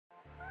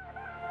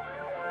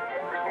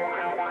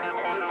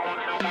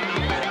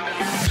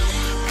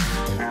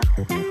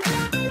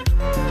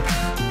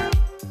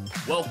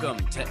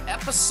Welcome to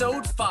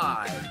episode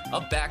 5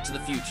 of Back to the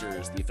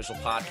Futures, the official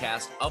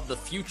podcast of the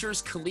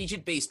Futures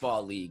Collegiate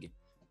Baseball League.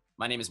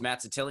 My name is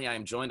Matt Satilli. I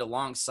am joined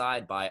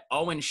alongside by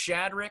Owen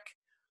Shadrick.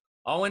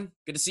 Owen,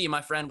 good to see you,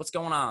 my friend. What's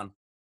going on?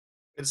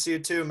 Good to see you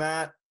too,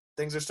 Matt.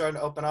 Things are starting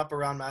to open up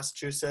around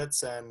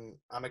Massachusetts, and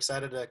I'm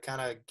excited to kind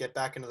of get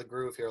back into the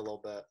groove here a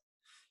little bit.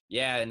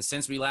 Yeah, and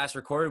since we last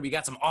recorded, we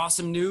got some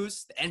awesome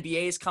news. The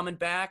NBA is coming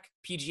back.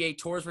 PGA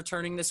Tour's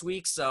returning this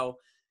week, so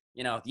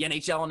the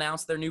NHL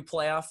announced their new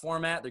playoff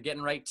format. They're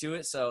getting right to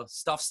it. So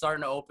stuff's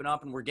starting to open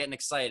up, and we're getting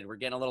excited. We're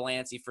getting a little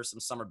antsy for some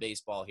summer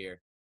baseball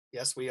here.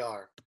 Yes, we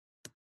are.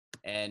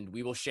 And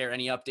we will share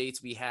any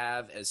updates we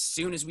have as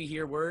soon as we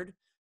hear word.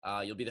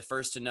 You'll be the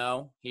first to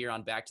know here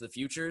on Back to the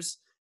Futures.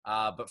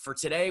 But for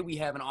today, we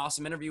have an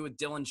awesome interview with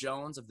Dylan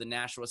Jones of the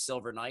Nashua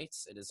Silver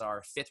Knights. It is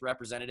our 5th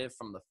representative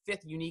from the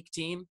 5th unique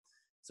team.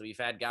 So we've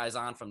had guys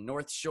on from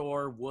North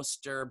Shore,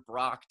 Worcester,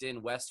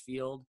 Brockton,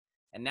 Westfield,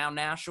 and now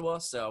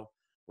Nashua. So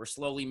we're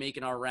slowly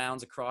making our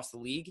rounds across the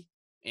league,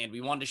 and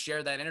we wanted to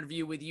share that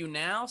interview with you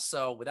now.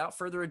 So without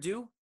further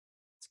ado,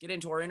 let's get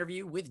into our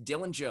interview with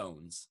Dylan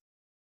Jones.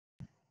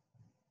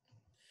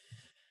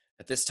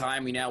 At this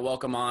time, we now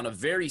welcome on a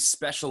very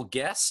special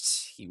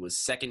guest. He was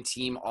second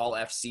team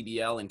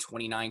All-FCBL in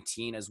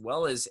 2019, as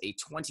well as a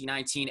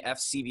 2019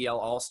 FCBL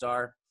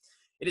All-Star.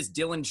 It is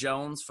Dylan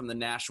Jones from the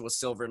Nashua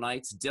Silver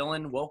Knights.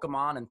 Dylan, welcome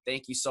on, and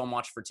thank you so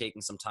much for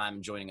taking some time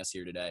and joining us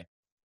here today.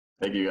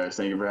 Thank you, guys.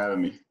 Thank you for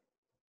having me.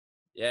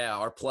 Yeah,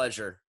 our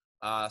pleasure.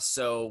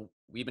 So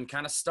we've been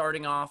kind of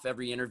starting off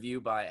every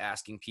interview by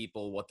asking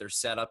people what their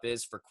setup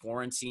is for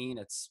quarantine.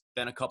 It's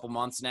been a couple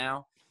months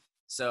now.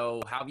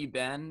 So how have you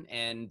been,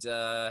 and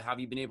how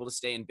have you been able to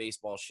stay in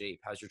baseball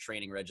shape? How's your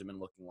training regimen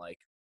looking like?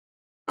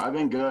 I've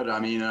been good. I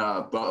mean,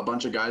 a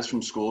bunch of guys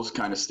from schools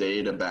kind of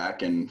stayed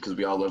back, and because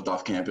we all lived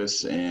off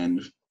campus,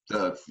 and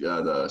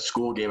the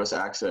school gave us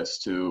access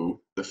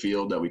to the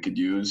field that we could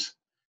use.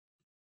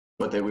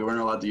 But we weren't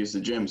allowed to use the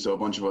gym, so a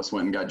bunch of us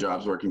went and got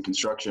jobs working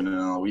construction, and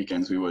on the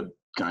weekends we would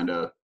kind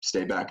of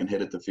stay back and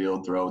hit at the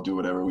field, throw, do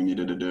whatever we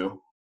needed to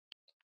do.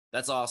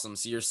 That's awesome.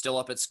 So you're still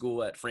up at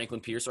school at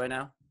Franklin Pierce right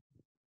now?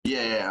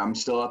 Yeah, I'm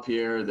still up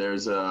here.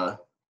 There's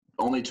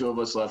only 2 of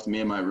us left, me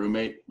and my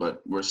roommate,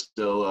 but we're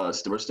still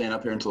we're staying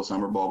up here until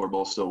summer ball. We're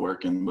both still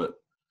working, but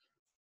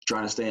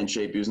trying to stay in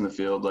shape using the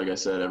field, like I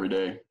said, every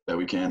day that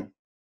we can.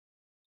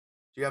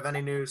 Do you have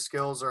any new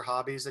skills or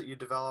hobbies that you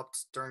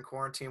developed during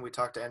quarantine? We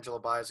talked to Angelo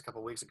Baez a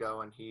couple weeks ago,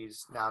 and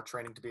he's now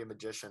training to be a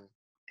magician.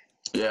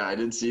 Yeah, I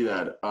did see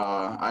that.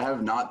 I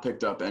have not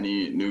picked up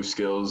any new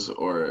skills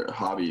or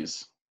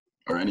hobbies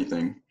or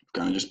anything.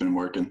 Kind of just been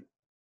working.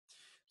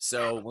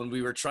 So when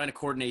we were trying to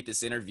coordinate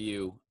this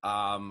interview,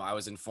 I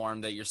was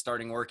informed that you're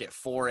starting work at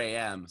 4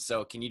 a.m.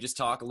 So can you just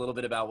talk a little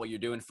bit about what you're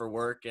doing for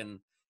work and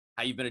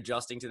how you've been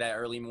adjusting to that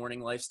early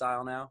morning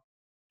lifestyle now?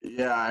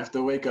 Yeah, I have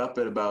to wake up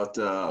at about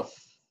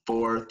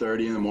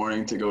 4:30 in the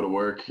morning to go to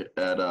work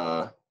at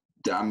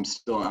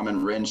I'm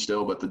in Ringe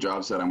still, but the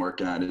job site I'm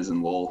working at is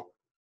in Lowell,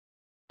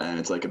 and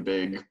it's like a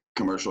big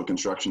commercial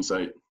construction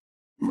site.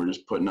 And we're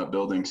just putting up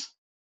buildings.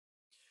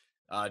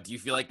 Do you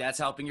feel like that's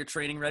helping your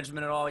training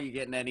regimen at all? You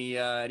getting any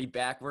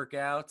back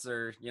workouts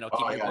or keeping your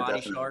body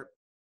definitely. sharp?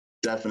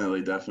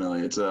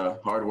 Definitely. It's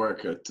hard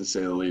work to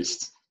say the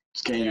least.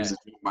 Just can't use it.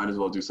 Might as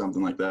well do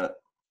something like that.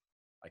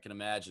 I can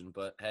imagine,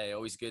 but hey,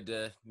 always good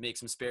to make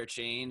some spare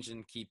change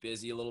and keep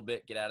busy a little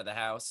bit, get out of the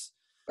house.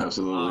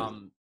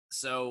 Absolutely.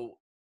 So,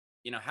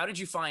 how did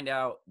you find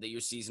out that your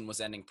season was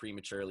ending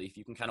prematurely? If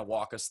you can kind of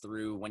walk us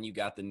through when you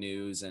got the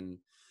news, and,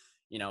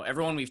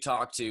 everyone we've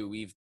talked to,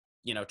 we've,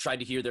 tried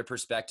to hear their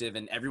perspective,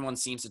 and everyone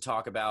seems to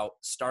talk about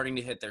starting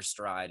to hit their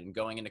stride and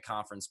going into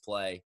conference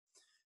play.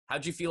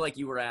 How'd you feel like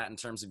you were at in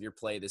terms of your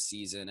play this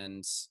season?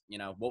 And,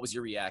 what was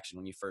your reaction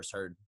when you first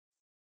heard?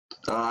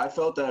 I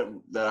felt that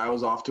I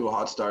was off to a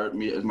hot start.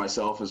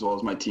 Myself as well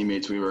as my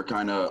teammates, we were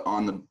kind of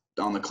on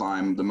the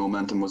climb. The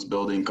momentum was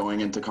building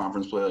going into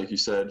conference play, like you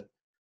said.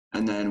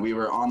 And then we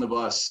were on the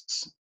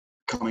bus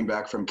coming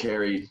back from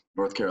Cary,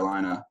 North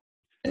Carolina,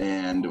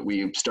 and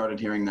we started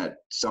hearing that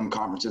some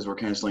conferences were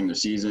canceling their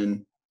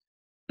season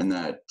and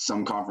that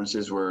some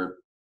conferences were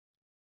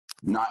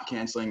not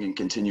canceling and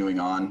continuing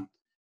on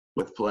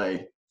with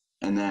play.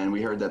 And then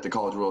we heard that the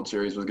College World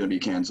Series was going to be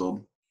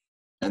canceled.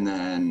 And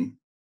then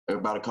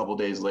about a couple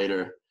days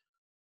later,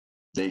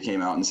 they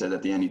came out and said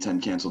that the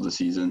NE10 canceled the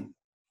season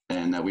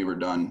and that we were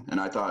done. And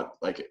I thought,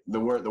 like, the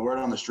word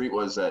on the street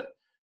was that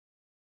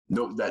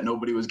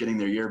nobody was getting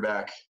their year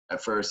back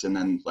at first. And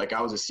then, like,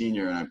 I was a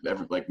senior, and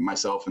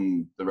myself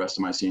and the rest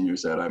of my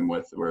seniors that I'm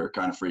with were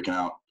kind of freaking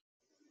out.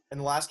 In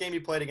the last game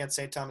you played against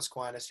St. Thomas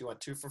Aquinas, you went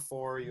 2 for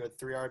 4. You had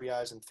 3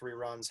 RBIs and 3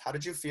 runs. How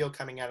did you feel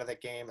coming out of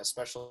that game,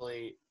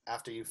 especially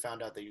after you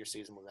found out that your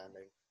season was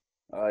ending?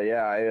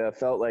 I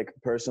felt like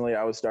personally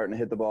I was starting to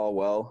hit the ball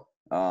well.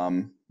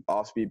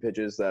 Off-speed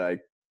pitches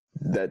that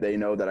they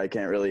know that I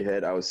can't really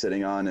hit, I was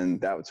sitting on,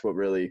 and that's what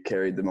really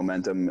carried the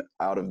momentum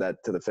out of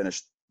that to the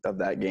finish of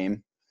that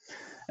game.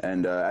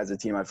 And as a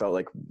team, I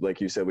felt like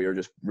you said, we were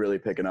just really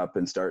picking up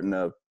and starting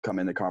to come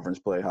into conference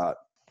play hot.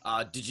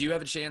 Did you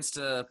have a chance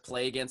to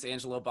play against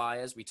Angelo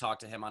Baez? We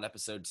talked to him on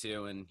episode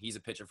 2, and he's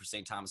a pitcher for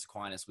St. Thomas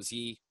Aquinas. Was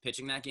he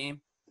pitching that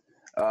game?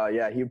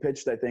 Yeah, he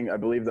pitched, I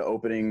believe the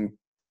opening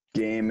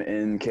game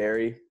in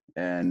Cary,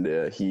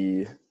 and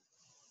he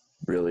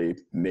really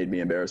made me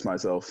embarrass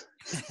myself.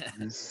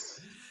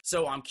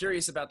 So I'm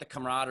curious about the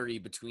camaraderie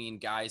between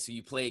guys who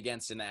you play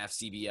against in the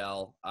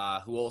FCBL,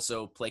 who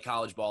also play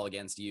college ball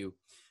against you.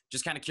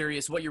 Just kind of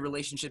curious what your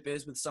relationship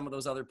is with some of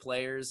those other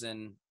players,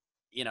 and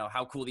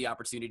how cool the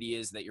opportunity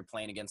is that you're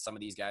playing against some of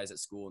these guys at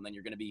school, and then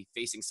you're going to be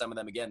facing some of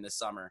them again this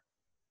summer.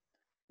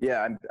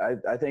 Yeah,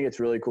 I think it's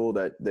really cool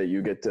that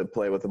you get to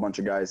play with a bunch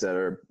of guys that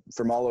are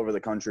from all over the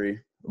country,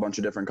 a bunch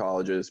of different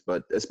colleges,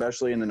 but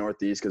especially in the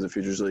Northeast, because the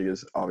Futures League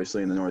is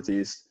obviously in the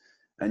Northeast.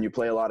 And you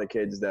play a lot of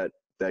kids that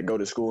go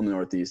to school in the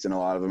Northeast, and a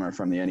lot of them are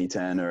from the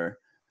NE10 or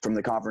from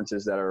the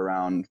conferences that are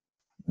around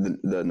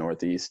the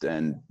Northeast.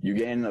 And you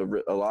gain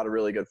a lot of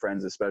really good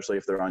friends, especially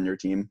if they're on your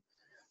team.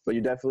 But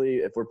you definitely,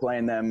 if we're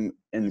playing them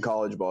in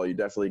college ball, you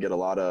definitely get a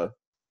lot of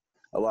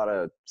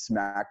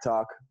smack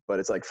talk, but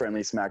it's like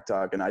friendly smack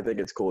talk. And I think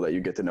it's cool that you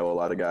get to know a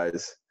lot of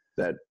guys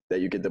that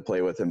you get to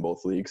play with in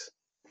both leagues.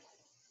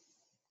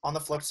 On the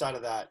flip side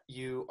of that,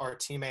 you are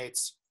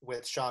teammates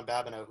with Sean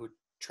Babineau, who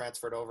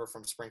transferred over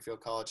from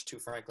Springfield College to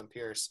Franklin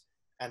Pierce.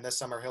 And this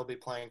summer he'll be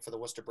playing for the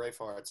Worcester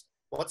Bravehearts.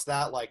 What's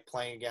that like,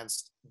 playing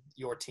against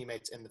your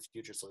teammates in the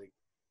Futures League?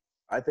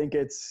 I think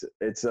it's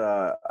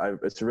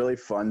really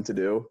fun to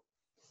do,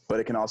 but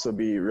it can also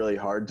be really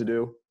hard to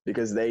do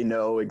because they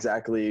know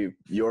exactly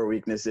your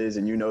weaknesses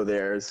and you know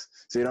theirs.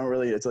 So you don't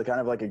really, it's like kind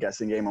of like a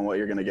guessing game on what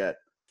you're going to get.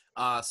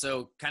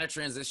 So kind of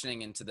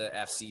transitioning into the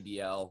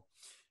FCBL,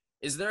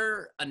 is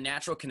there a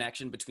natural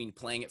connection between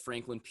playing at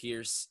Franklin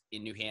Pierce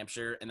in New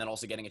Hampshire and then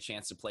also getting a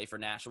chance to play for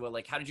Nashua?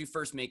 Like, how did you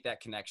first make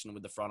that connection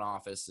with the front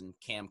office and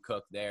Cam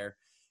Cook there?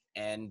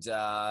 And,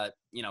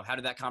 how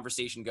did that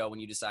conversation go when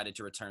you decided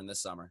to return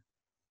this summer?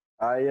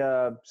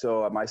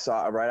 So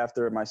right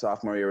after my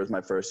sophomore year was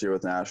my first year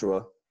with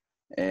Nashua,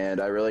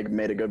 and I really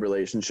made a good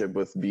relationship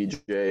with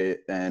BJ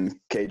and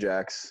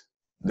K-Jax,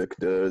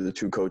 the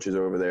two coaches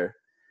over there.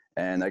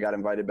 And I got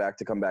invited back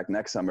to come back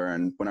next summer.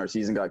 And when our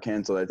season got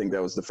canceled, I think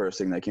that was the first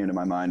thing that came to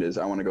my mind is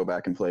I want to go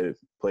back and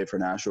play for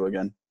Nashua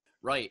again.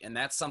 Right. And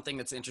that's something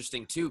that's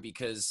interesting too,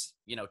 because,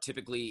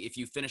 typically if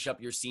you finish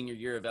up your senior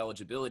year of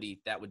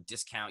eligibility, that would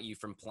discount you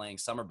from playing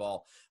summer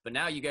ball. But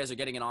now you guys are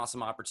getting an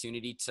awesome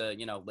opportunity to,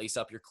 lace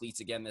up your cleats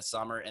again this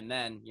summer. And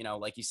then,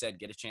 like you said,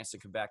 get a chance to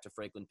come back to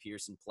Franklin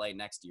Pierce and play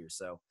next year.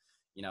 So,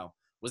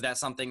 was that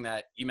something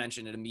that you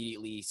mentioned it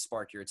immediately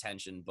sparked your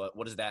attention? But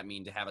what does that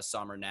mean to have a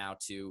summer now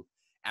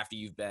after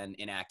you've been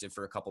inactive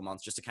for a couple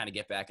months, just to kind of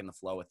get back in the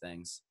flow of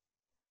things?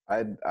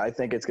 I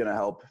think it's going to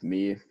help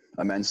me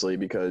immensely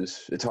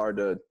because it's hard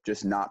to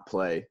just not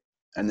play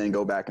and then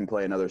go back and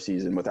play another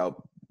season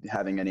without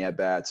having any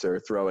at-bats or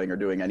throwing or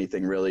doing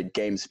anything really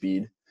game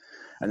speed,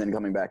 and then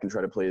coming back and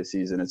try to play the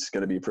season. It's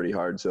going to be pretty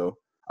hard. So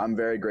I'm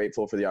very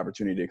grateful for the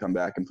opportunity to come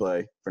back and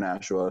play for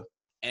Nashua.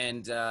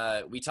 And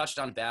we touched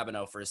on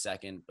Babineau for a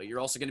second, but you're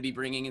also going to be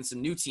bringing in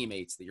some new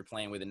teammates that you're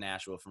playing with in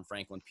Nashua from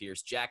Franklin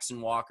Pierce,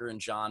 Jackson Walker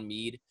and John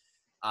Mead.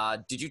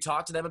 Did you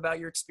talk to them about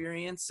your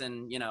experience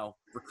and,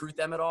 recruit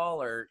them at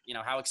all? Or,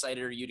 how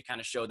excited are you to kind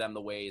of show them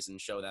the ways and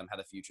show them how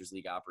the Futures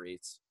League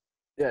operates?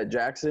 Yeah,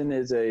 Jackson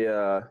is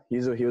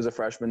he was a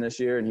freshman this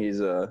year, and he's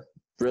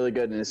really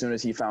good. And as soon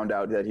as he found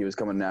out that he was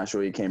coming to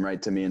Nashua, he came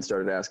right to me and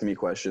started asking me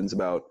questions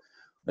about,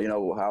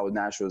 how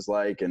Nashua was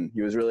like. And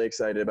he was really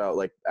excited about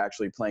like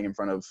actually playing in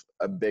front of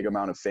a big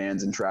amount of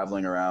fans and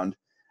traveling around.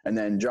 And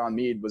then John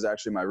Mead was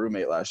actually my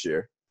roommate last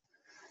year.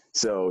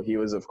 So he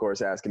was, of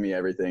course, asking me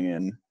everything.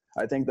 And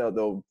I think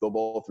they'll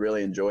both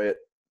really enjoy it.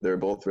 They're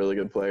both really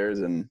good players,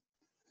 and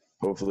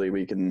hopefully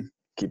we can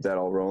keep that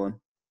all rolling.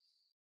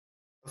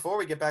 Before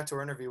we get back to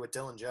our interview with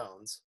Dylan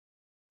Jones,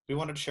 we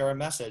wanted to share a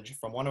message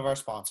from one of our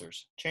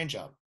sponsors,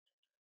 Changeup.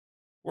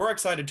 We're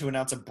excited to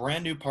announce a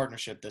brand new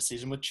partnership this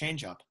season with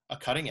Changeup, a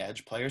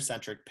cutting-edge,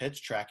 player-centric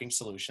pitch tracking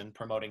solution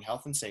promoting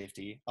health and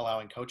safety,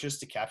 allowing coaches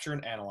to capture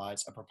and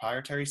analyze a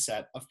proprietary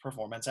set of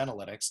performance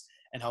analytics,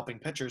 and helping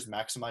pitchers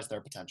maximize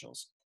their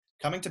potentials.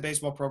 Coming to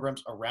baseball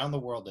programs around the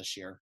world this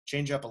year,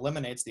 Changeup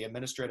eliminates the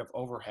administrative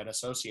overhead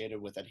associated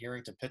with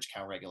adhering to pitch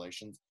count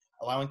regulations,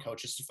 allowing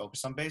coaches to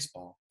focus on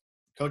baseball.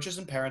 Coaches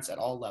and parents at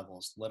all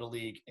levels, Little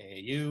League,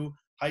 AAU,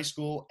 high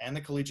school, and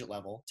the collegiate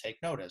level,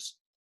 take notice.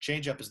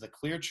 Changeup is the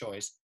clear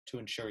choice to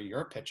ensure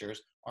your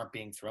pitchers aren't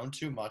being thrown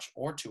too much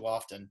or too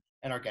often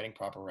and are getting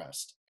proper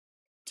rest.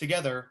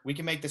 Together, we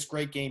can make this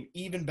great game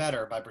even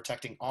better by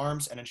protecting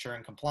arms and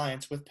ensuring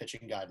compliance with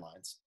pitching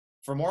guidelines.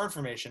 For more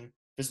information,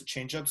 visit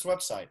Changeup's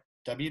website,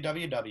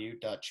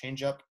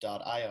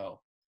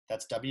 www.changeup.io.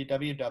 That's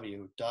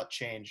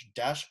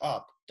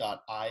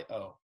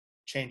www.change-up.io.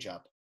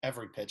 Changeup.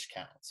 Every pitch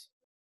counts.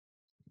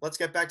 Let's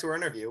get back to our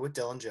interview with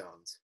Dylan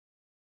Jones.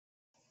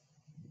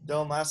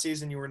 Dylan, last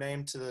season you were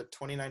named to the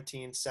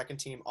 2019 second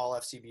team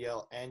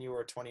All-FCBL and you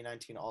were a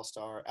 2019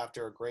 All-Star.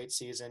 After a great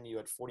season, you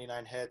had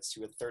 49 hits,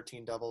 you had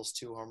 13 doubles,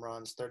 2 home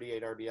runs,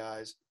 38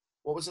 RBIs.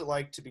 What was it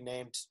like to be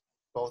named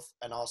both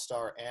an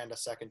all-star and a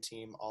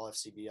second-team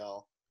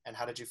All-FCBL. And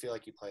how did you feel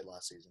like you played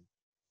last season?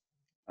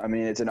 I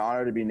mean, it's an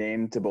honor to be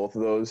named to both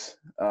of those.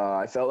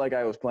 I felt like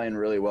I was playing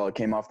really well. It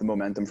came off the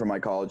momentum from my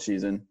college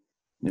season.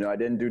 I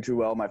didn't do too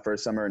well my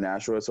first summer in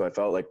Nashua, so I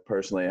felt like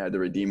personally I had to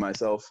redeem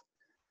myself.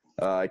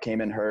 I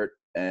came in hurt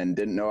and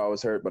didn't know I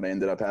was hurt, but I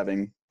ended up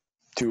having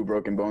 2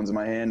 broken bones in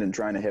my hand, and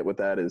trying to hit with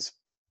that is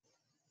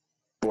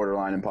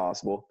borderline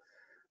impossible.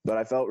 But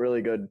I felt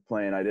really good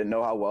playing. I didn't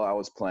know how well I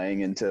was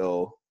playing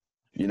until,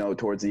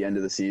 towards the end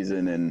of the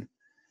season,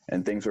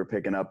 and things were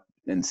picking up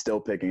and still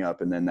picking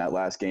up. And then that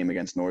last game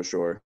against North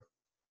Shore,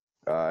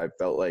 I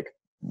felt like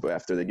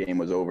after the game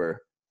was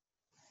over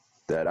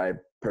that I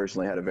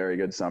personally had a very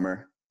good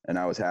summer, and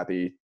I was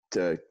happy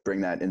to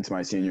bring that into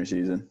my senior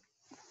season.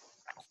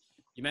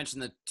 You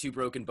mentioned the 2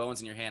 broken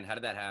bones in your hand. How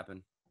did that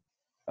happen?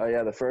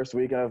 Yeah, the first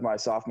weekend of my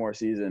sophomore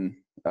season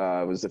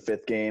was the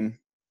 5th game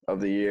of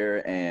the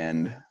year,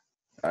 and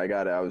I had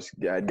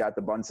got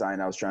the bunt sign.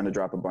 I was trying to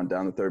drop a bunt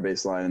down the third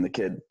base line, and the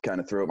kid kind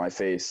of threw at my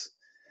face,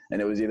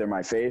 and it was either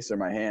my face or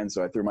my hand.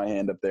 So I threw my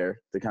hand up there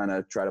to kind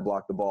of try to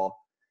block the ball,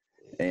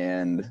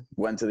 and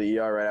went to the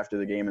ER right after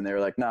the game, and they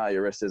were like, "Nah,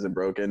 your wrist isn't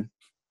broken.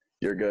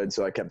 You're good."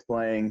 So I kept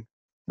playing.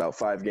 About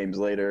 5 games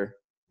later,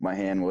 my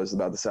hand was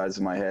about the size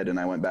of my head, and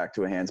I went back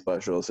to a hand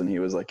specialist, and he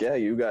was like, "Yeah,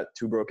 you got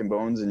 2 broken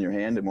bones in your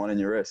hand and 1 in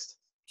your wrist."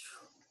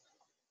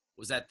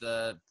 Was that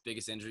the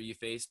biggest injury you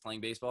faced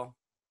playing baseball?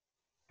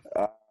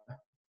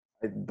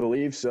 I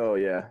believe so,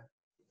 yeah.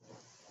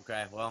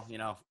 Okay, well,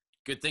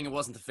 good thing it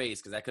wasn't the face,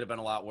 because that could have been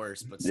a lot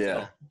worse. But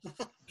still, Yeah.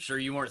 I'm sure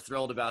you weren't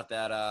thrilled about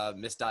that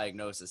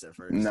misdiagnosis at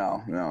first.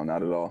 No,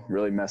 not at all.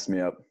 Really messed me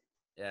up.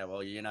 Yeah,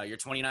 well, your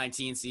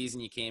 2019 season,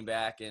 you came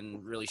back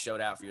and really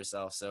showed out for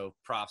yourself. So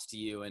props to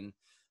you. And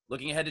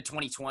looking ahead to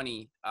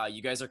 2020,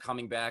 you guys are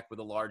coming back with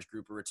a large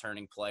group of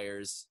returning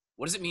players.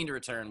 What does it mean to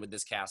return with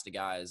this cast of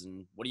guys?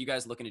 And what are you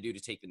guys looking to do to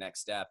take the next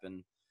step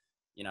and,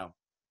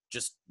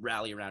 just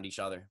rally around each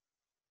other?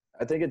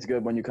 I think it's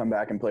good when you come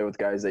back and play with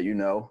guys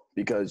that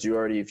because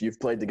if you've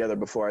played together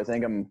before. I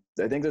think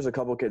there's a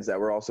couple kids that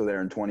were also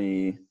there in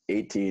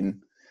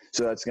 2018.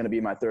 So that's going to be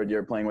my 3rd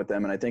year playing with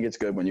them. And I think it's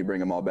good when you bring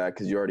them all back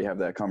because you already have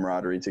that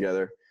camaraderie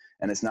together.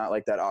 And it's not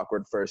like that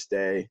awkward first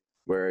day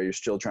where you're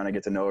still trying to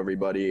get to know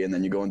everybody, and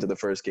then you go into the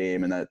first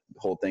game and that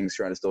whole thing's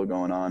kind of still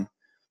going on.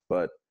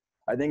 But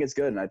I think it's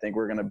good, and I think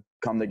we're going to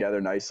come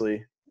together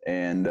nicely,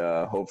 and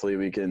hopefully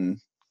we can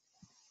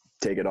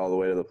take it all the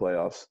way to the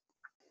playoffs.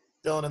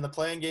 Dylan, in the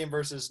playing game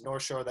versus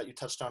North Shore that you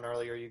touched on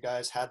earlier, you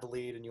guys had the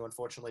lead and you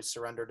unfortunately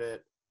surrendered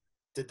it.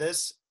 Did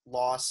this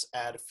loss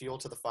add fuel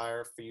to the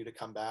fire for you to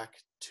come back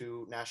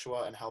to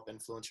Nashua and help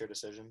influence your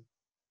decision?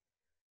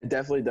 It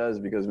definitely does,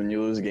 because when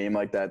you lose a game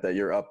like that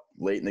you're up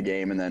late in the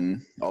game and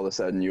then all of a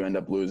sudden you end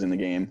up losing the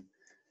game,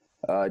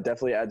 it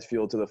definitely adds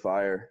fuel to the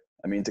fire.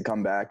 I mean, to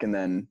come back and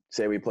then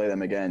say we play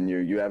them again,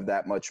 you have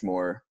that much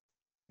more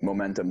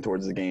momentum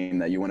towards the game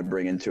that you want to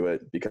bring into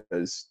it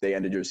because they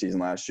ended your season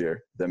last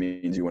year. That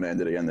means you want to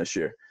end it again this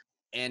year.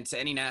 And to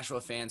any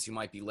Nashua fans who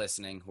might be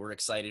listening, we're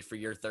excited for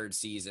your 3rd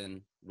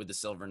season with the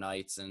Silver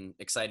Knights and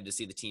excited to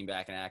see the team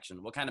back in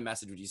action. What kind of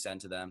message would you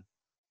send to them?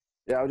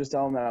 Yeah, I would just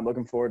tell them that I'm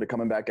looking forward to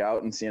coming back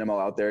out and seeing them all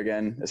out there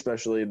again,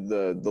 especially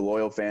the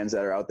loyal fans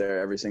that are out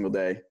there every single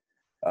day.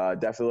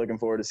 Definitely looking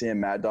forward to seeing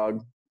Mad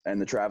Dog and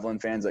the traveling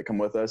fans that come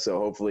with us. So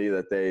hopefully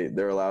that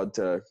they're allowed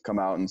to come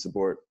out and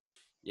support.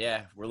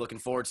 Yeah, we're looking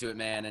forward to it,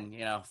 man.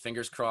 And,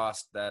 fingers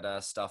crossed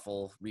that stuff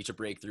will reach a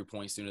breakthrough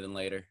point sooner than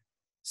later.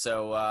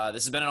 So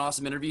this has been an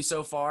awesome interview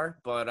so far,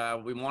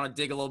 but we want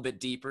to dig a little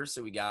bit deeper.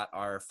 So we got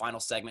our final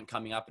segment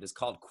coming up. It is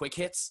called Quick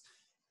Hits.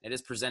 It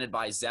is presented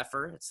by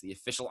Zephyr. It's the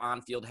official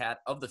on-field hat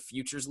of the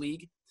Futures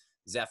League.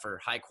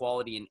 Zephyr, high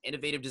quality and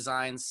innovative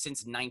designs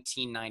since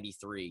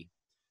 1993.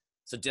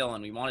 So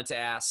Dylan, we wanted to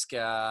ask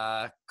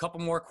a couple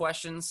more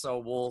questions, so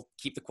we'll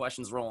keep the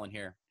questions rolling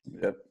here.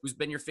 Yep. Who's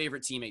been your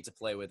favorite teammate to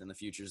play with in the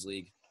Futures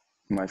League?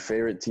 My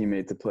favorite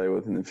teammate to play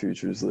with in the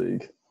Futures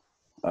League?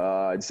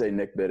 I'd say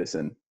Nick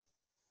Biddison.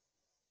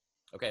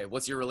 Okay,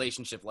 what's your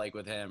relationship like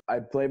with him? I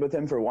played with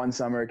him for one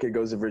summer. Kid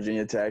goes to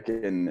Virginia Tech,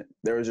 and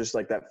there was just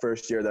like that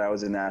first year that I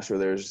was in Nashua,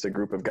 there was just a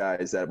group of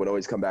guys that would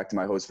always come back to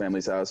my host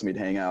family's house, and we'd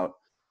hang out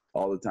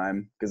all the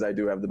time because I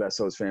do have the best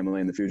host family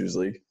in the Futures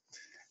League.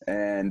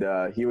 And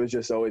he was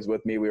just always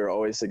with me. We were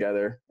always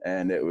together,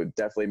 and it would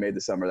definitely made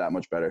the summer that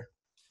much better.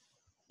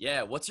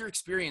 Yeah, what's your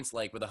experience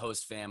like with a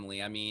host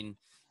family? I mean,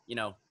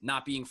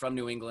 not being from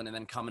New England and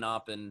then coming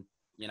up and,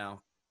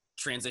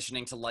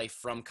 transitioning to life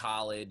from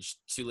college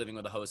to living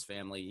with a host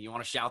family. You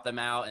want to shout them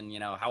out, and,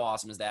 how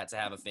awesome is that to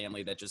have a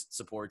family that just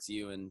supports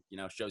you and,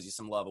 shows you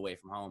some love away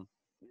from home?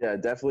 Yeah,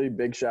 definitely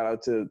big shout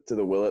out to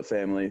the Willett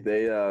family.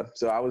 They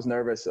so I was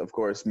nervous, of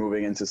course,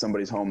 moving into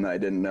somebody's home that I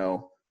didn't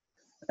know.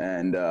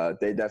 And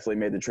they definitely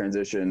made the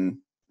transition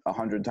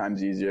 100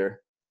 times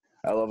easier.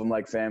 I love them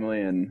like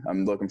family, and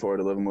I'm looking forward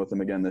to living with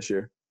them again this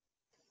year.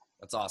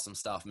 That's awesome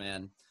stuff,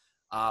 man.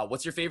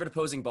 What's your favorite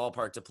opposing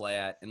ballpark to play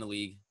at in the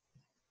league?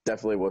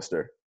 Definitely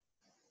Worcester.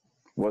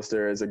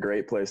 Worcester is a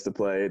great place to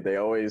play. They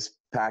always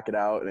pack it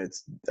out, and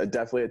it's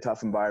definitely a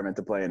tough environment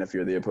to play in if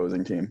you're the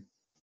opposing team.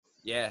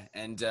 Yeah,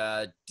 and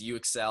do you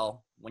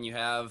excel when you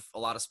have a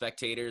lot of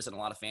spectators and a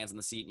lot of fans in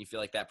the seat and you feel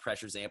like that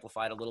pressure's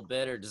amplified a little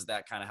bit, or does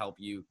that kind of help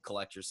you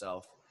collect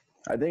yourself?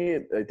 I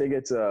think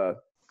it's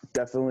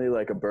definitely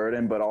like a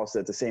burden, but also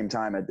at the same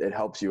time, it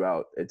helps you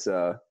out. It's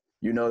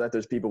you know that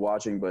there's people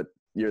watching, but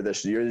you're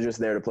just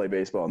there to play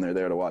baseball and they're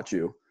there to watch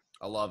you.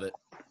 I love it.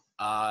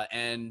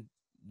 And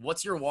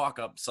what's your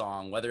walk-up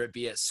song, whether it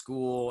be at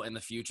school, in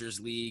the Futures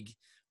League?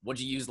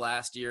 What'd you use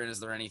last year, and is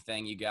there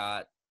anything you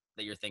got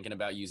that you're thinking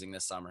about using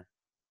this summer?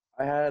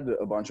 I had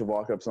a bunch of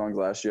walk-up songs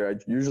last year. I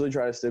usually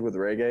try to stick with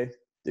reggae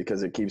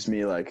because it keeps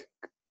me like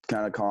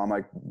kind of calm.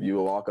 You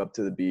walk up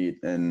to the beat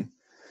and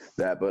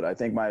that. But I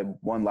think my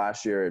one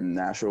last year in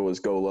Nashua was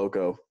Go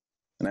Loco,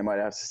 and I might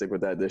have to stick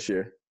with that this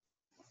year.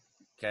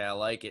 Okay, I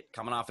like it.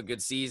 Coming off a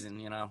good season,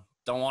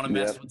 don't want to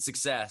mess with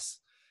success.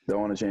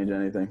 Don't want to change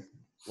anything.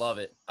 Love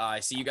it.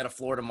 I see you got a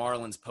Florida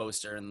Marlins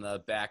poster in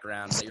the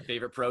background. Is that your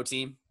favorite pro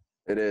team?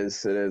 It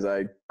is.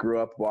 I grew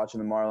up watching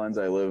the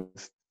Marlins. I live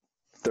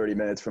 30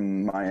 minutes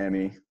from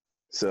Miami.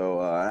 So,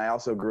 and I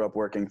also grew up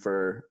working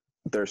for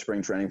their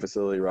spring training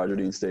facility, Roger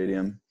Dean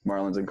Stadium,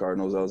 Marlins and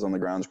Cardinals. I was on the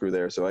grounds crew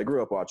there. So I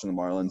grew up watching the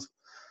Marlins.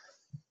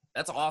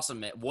 That's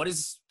awesome, man. What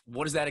is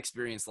that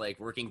experience like,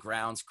 working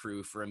grounds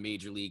crew for a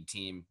major league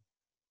team?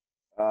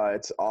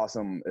 It's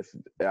awesome. If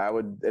I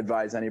would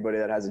advise anybody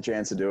that has a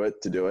chance to do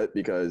it,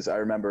 because I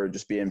remember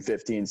just being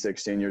 15,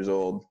 16 years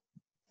old,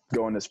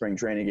 going to spring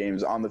training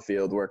games on the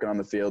field, working on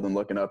the field and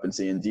looking up and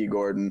seeing D.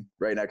 Gordon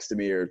right next to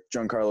me, or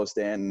Giancarlo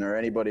Stanton, or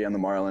anybody on the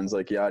Marlins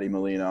like Yadi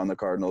Molina on the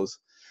Cardinals.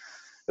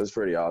 It was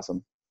pretty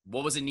awesome.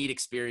 What was a neat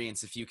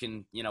experience, if you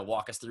can,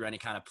 walk us through any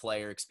kind of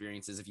player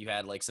experiences, if you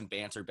had like some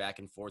banter back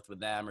and forth with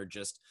them, or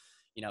just,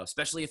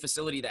 especially a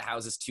facility that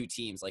houses two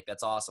teams, like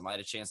that's awesome. I had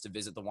a chance to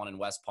visit the one in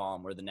West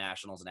Palm where the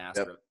Nationals and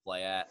Astros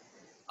play at.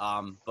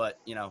 But,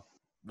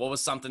 what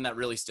was something that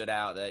really stood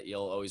out that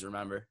you'll always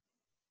remember?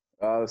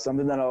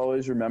 Something that I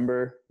always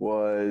remember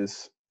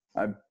was,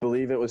 I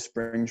believe it was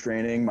spring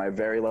training, my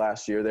very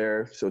last year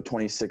there. So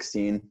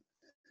 2016,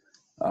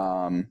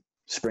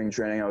 spring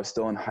training, I was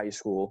still in high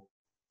school,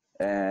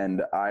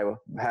 and I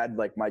had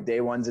like my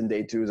day ones and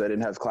day twos. I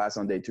didn't have class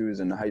on day twos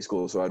in high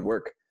school, so I'd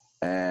work.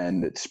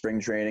 And spring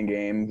training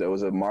game, there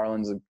was a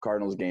Marlins and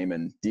Cardinals game,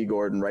 and D.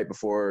 Gordon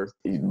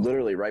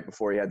literally right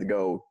before he had to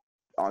go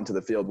onto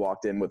the field,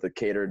 walked in with a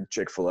catered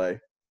Chick-fil-A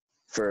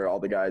for all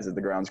the guys at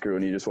the grounds crew,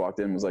 and he just walked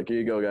in and was like, "Here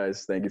you go,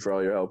 guys. Thank you for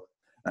all your help."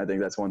 And I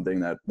think that's one thing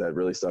that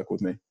really stuck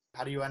with me.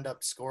 How do you end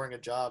up scoring a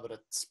job at a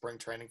spring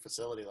training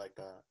facility like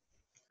that?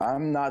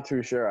 I'm not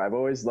too sure. I've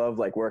always loved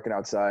like working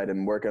outside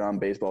and working on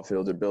baseball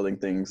fields or building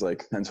things,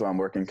 like hence why I'm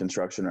working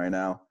construction right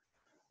now.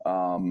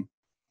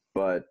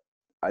 But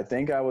I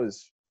think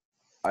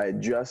I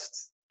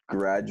just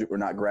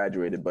not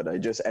graduated, but I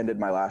just ended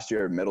my last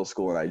year of middle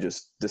school, and I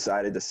just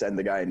decided to send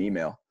the guy an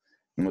email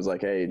and was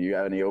like, "Hey, do you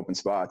have any open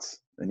spots?"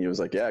 And he was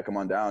like, "Yeah, come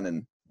on down."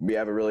 And we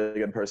have a really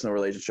good personal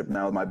relationship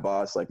now with my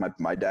boss. Like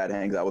my dad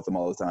hangs out with him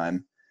all the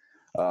time.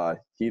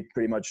 He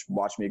pretty much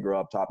watched me grow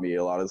up, taught me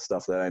a lot of the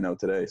stuff that I know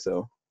today.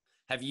 So,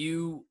 have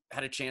you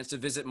had a chance to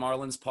visit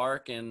Marlins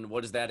Park, and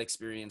what is that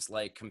experience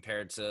like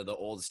compared to the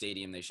old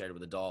stadium they shared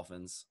with the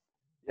Dolphins?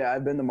 Yeah,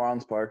 I've been to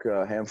Marlins Park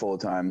a handful of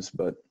times,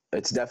 but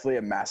it's definitely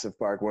a massive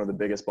park, one of the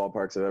biggest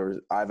ballparks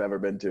I've ever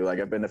been to.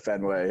 Like I've been to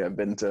Fenway, I've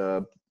been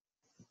to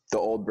the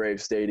old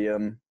Brave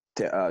Stadium,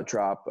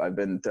 Trop. I've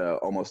been to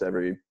almost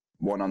every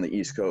one on the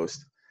East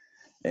Coast,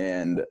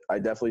 and I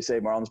definitely say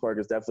Marlins Park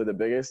is definitely the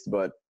biggest,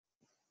 but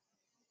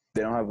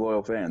they don't have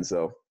loyal fans,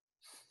 so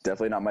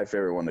definitely not my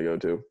favorite one to go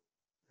to.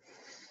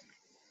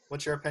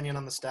 What's your opinion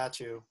on the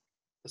statue,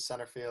 the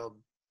center field?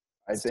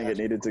 I think it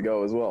needed to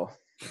go as well.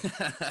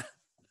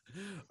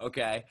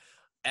 Okay.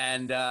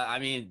 And, I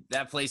mean,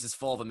 that place is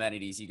full of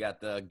amenities. You got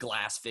the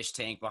glass fish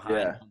tank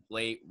behind home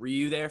plate. Were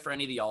you there for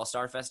any of the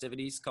All-Star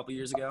festivities a couple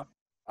years ago?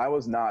 I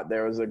was not.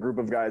 There was a group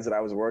of guys that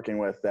I was working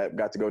with that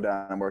got to go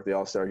down and work the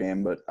All-Star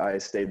game, but I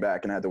stayed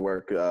back and had to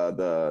work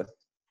the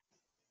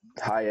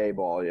high A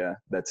ball. Yeah,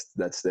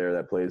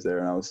 that plays there,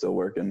 and I was still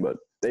working. But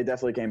they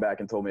definitely came back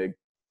and told me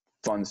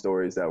fun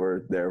stories that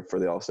were there for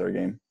the All-Star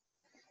game.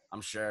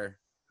 I'm sure.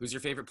 Who's your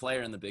favorite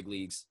player in the big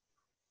leagues?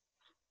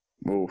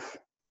 Oof.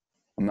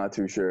 I'm not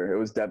too sure. It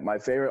was my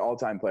favorite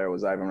all-time player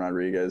was Ivan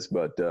Rodriguez,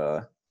 but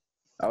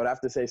I would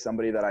have to say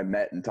somebody that I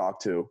met and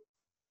talked to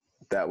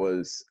that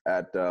was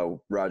at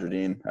Roger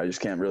Dean. I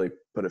just can't really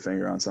put a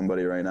finger on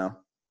somebody right now.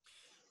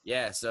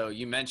 Yeah, so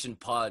you mentioned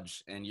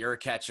Pudge, and you're a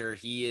catcher.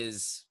 He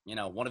is,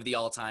 one of the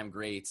all-time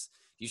greats.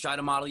 Do you try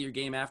to model your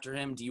game after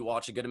him? Do you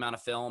watch a good amount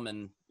of film?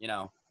 And,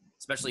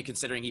 especially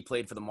considering he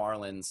played for the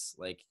Marlins,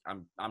 like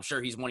I'm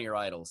sure he's one of your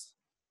idols.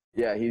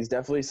 Yeah, he's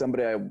definitely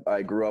somebody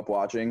I grew up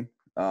watching.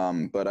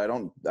 But I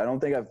don't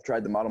think I've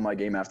tried to model my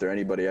game after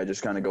anybody. I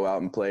just kind of go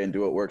out and play and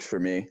do what works for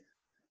me.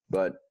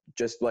 But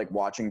just like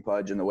watching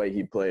Pudge and the way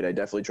he played, I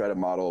definitely try to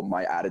model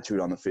my attitude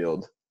on the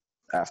field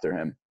after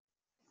him.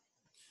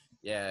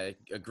 Yeah,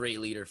 a great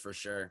leader for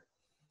sure.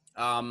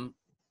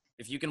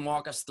 If you can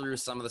walk us through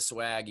some of the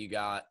swag you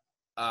got,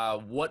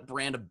 what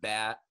brand of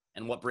bat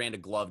and what brand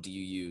of glove do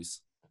you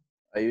use?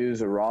 I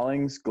use a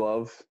Rawlings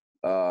glove.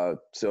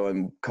 So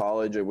in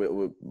college,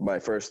 my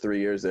first 3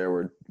 years there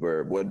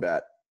were wood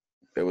bat.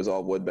 It was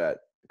all wood bat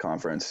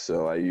conference.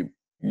 So I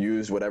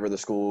used whatever the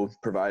school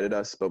provided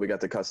us, but we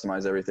got to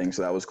customize everything.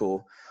 So that was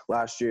cool.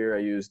 Last year I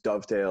used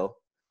Dovetail.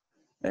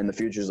 In the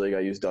Futures League, I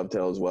used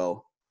Dovetail as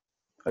well.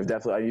 I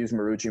used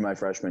Marucci my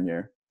freshman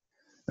year.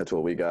 That's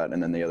what we got.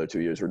 And then the other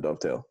 2 years were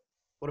Dovetail.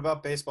 What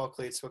about baseball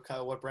cleats?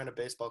 What brand of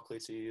baseball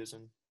cleats are you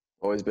using?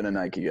 Always been a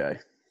Nike guy.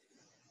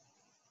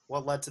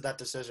 What led to that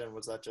decision?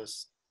 Was that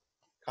just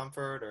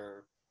comfort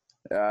or?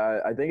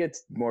 I think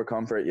it's more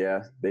comfort.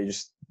 Yeah.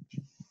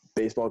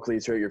 Baseball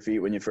cleats hurt your feet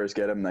when you first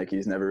get them.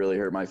 Nike's never really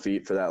hurt my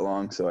feet for that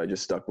long. So I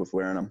just stuck with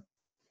wearing them.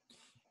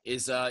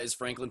 Is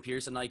Franklin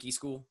Pierce a Nike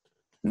school?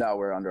 No,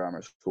 we're Under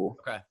Armour school.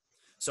 Okay.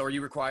 So are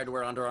you required to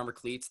wear Under Armour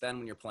cleats then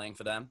when you're playing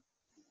for them?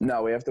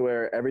 No, we have to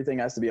wear – everything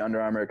has to be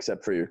Under Armour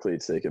except for your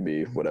cleats. They could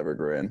be whatever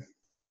brand.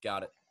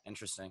 Got it.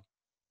 Interesting.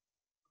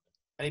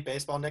 Any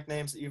baseball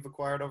nicknames that you've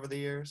acquired over the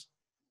years?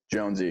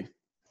 Jonesy.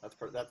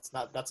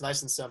 That's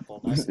nice and simple.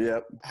 Nice.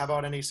 Yep. How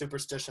about any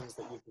superstitions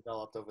that you've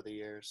developed over the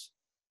years?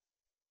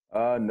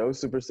 No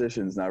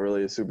superstitions. Not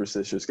really a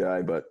superstitious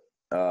guy, but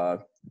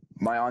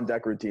my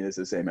on-deck routine is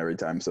the same every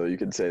time, so you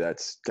could say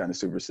that's kind of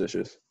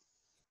superstitious.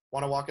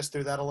 Want to walk us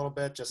through that a little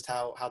bit, just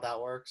how that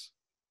works?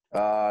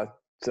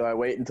 So I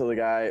wait until the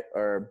guy,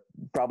 or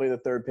probably the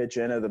third pitch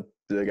in of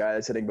the guy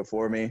that's hitting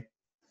before me.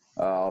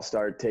 I'll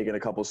start taking a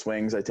couple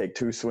swings. I take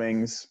 2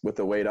 swings with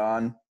the weight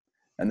on,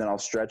 and then I'll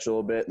stretch a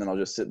little bit, and then I'll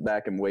just sit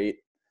back and wait.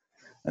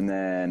 And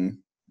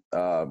then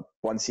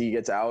once he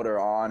gets out or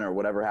on or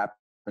whatever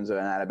happens and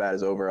at-bat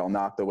is over, I'll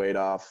knock the weight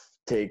off,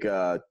 take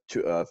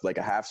like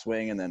a half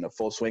swing and then a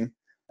full swing,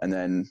 and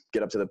then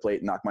get up to the plate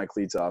and knock my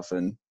cleats off,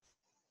 and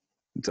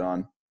it's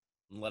on.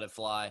 And let it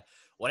fly.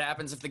 What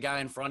happens if the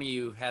guy in front of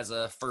you has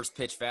a first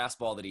pitch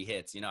fastball that he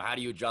hits? How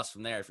do you adjust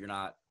from there if you're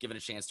not given a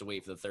chance to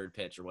wait for the third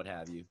pitch or what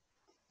have you?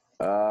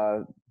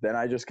 Then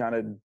I just kind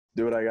of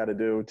do what I got to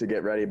do to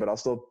get ready, but I'll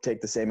still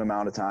take the same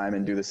amount of time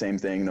and do the same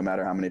thing no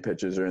matter how many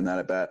pitches are in that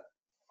at bat.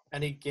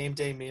 Any game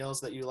day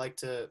meals that you like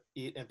to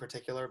eat in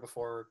particular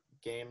before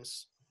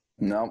games?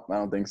 No, I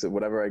don't think so.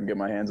 Whatever I can get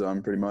my hands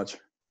on, pretty much.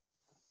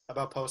 How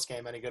about post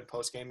game? Any good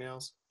post game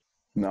meals?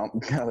 No,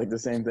 kind of like the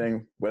same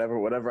thing.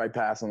 Whatever I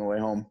pass on the way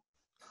home.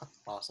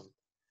 Awesome.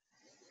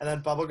 And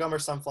then bubblegum or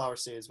sunflower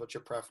seeds, what's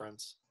your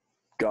preference?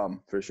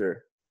 Gum, for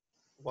sure.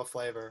 What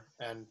flavor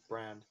and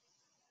brand?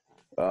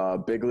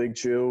 Big League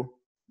Chew,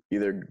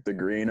 either the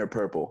green or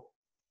purple.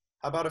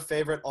 How about a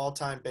favorite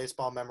all-time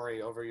baseball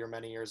memory over your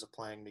many years of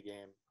playing the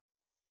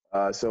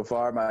game? So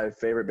far, my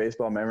favorite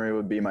baseball memory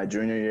would be my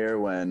junior year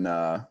when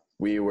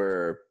we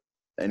were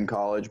in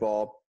college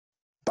ball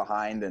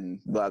behind and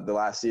the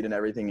last seed and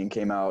everything, and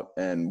came out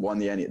and won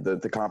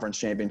the conference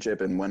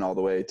championship and went all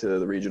the way to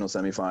the regional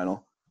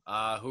semifinal.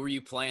 Who were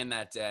you playing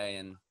that day,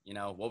 and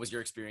what was your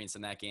experience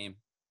in that game?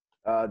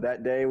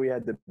 That day we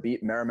had to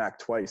beat Merrimack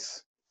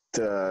twice.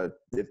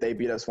 If they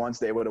beat us once,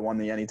 they would have won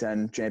the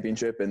NE10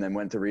 championship and then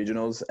went to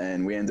regionals,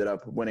 and we ended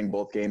up winning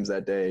both games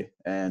that day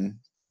and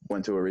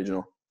went to a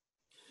regional.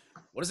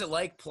 What is it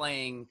like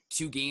playing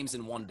 2 games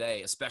in one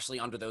day, especially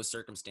under those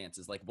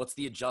circumstances? Like, what's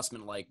the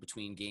adjustment like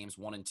between games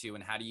 1 and 2,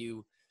 and how do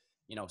you,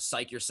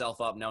 psych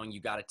yourself up knowing you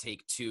got to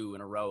take 2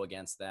 in a row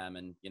against them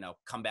and,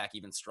 come back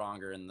even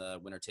stronger in the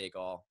winner take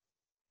all?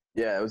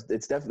 Yeah,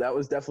 that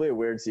was definitely a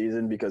weird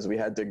season because we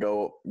had to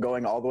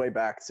going all the way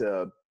back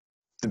to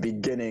the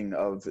beginning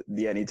of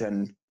the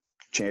NE10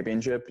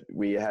 championship.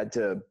 We had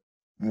to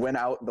win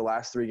out the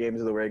last 3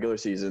 games of the regular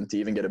season to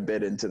even get a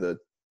bid into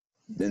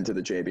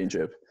the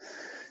championship.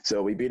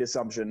 So we beat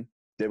Assumption,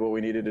 did what we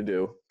needed to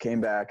do,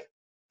 came back,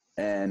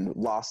 and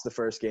lost the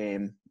first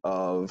game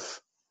of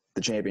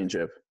the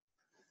championship.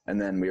 And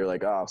then we were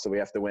like, so we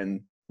have to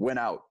win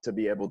out to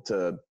be able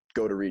to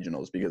go to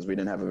regionals because we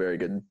didn't have a very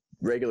good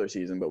regular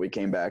season, but we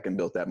came back and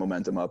built that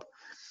momentum up.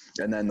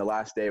 And then the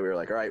last day we were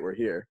like, all right, we're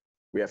here.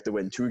 We have to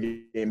win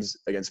 2 games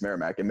against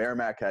Merrimack. And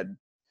Merrimack had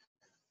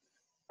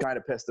kind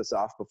of pissed us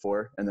off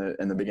before in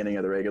the beginning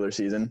of the regular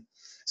season.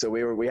 So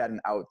we had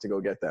an out to go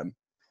get them.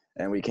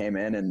 And we came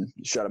in and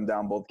shut them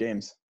down both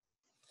games.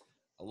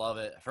 I love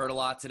it. I've heard a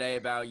lot today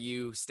about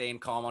you staying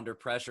calm under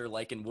pressure,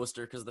 like in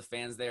Worcester, because the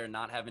fans there are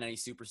not having any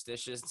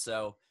superstitions.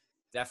 So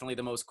definitely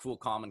the most cool,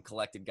 calm, and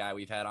collected guy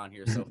we've had on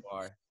here so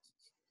far.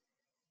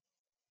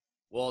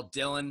 Well,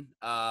 Dylan,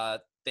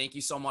 thank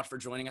you so much for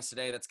joining us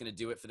today. That's going to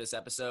do it for this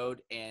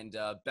episode. And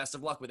best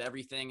of luck with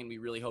everything. And we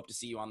really hope to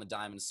see you on the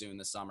diamond soon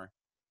this summer.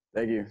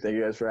 Thank you. Thank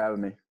you guys for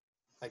having me.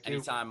 Thank you.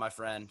 Anytime, my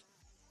friend.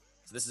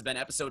 So this has been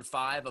episode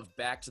 5 of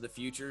Back to the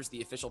Futures,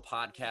 the official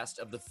podcast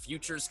of the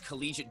Futures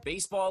Collegiate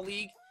Baseball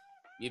League.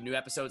 We have new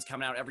episodes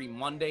coming out every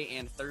Monday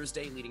and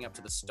Thursday leading up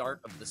to the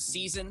start of the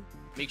season.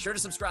 Make sure to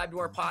subscribe to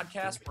our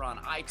podcast. We're on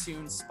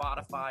iTunes,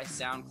 Spotify,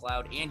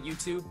 SoundCloud, and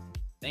YouTube.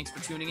 Thanks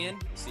for tuning in.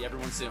 We'll see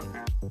everyone soon.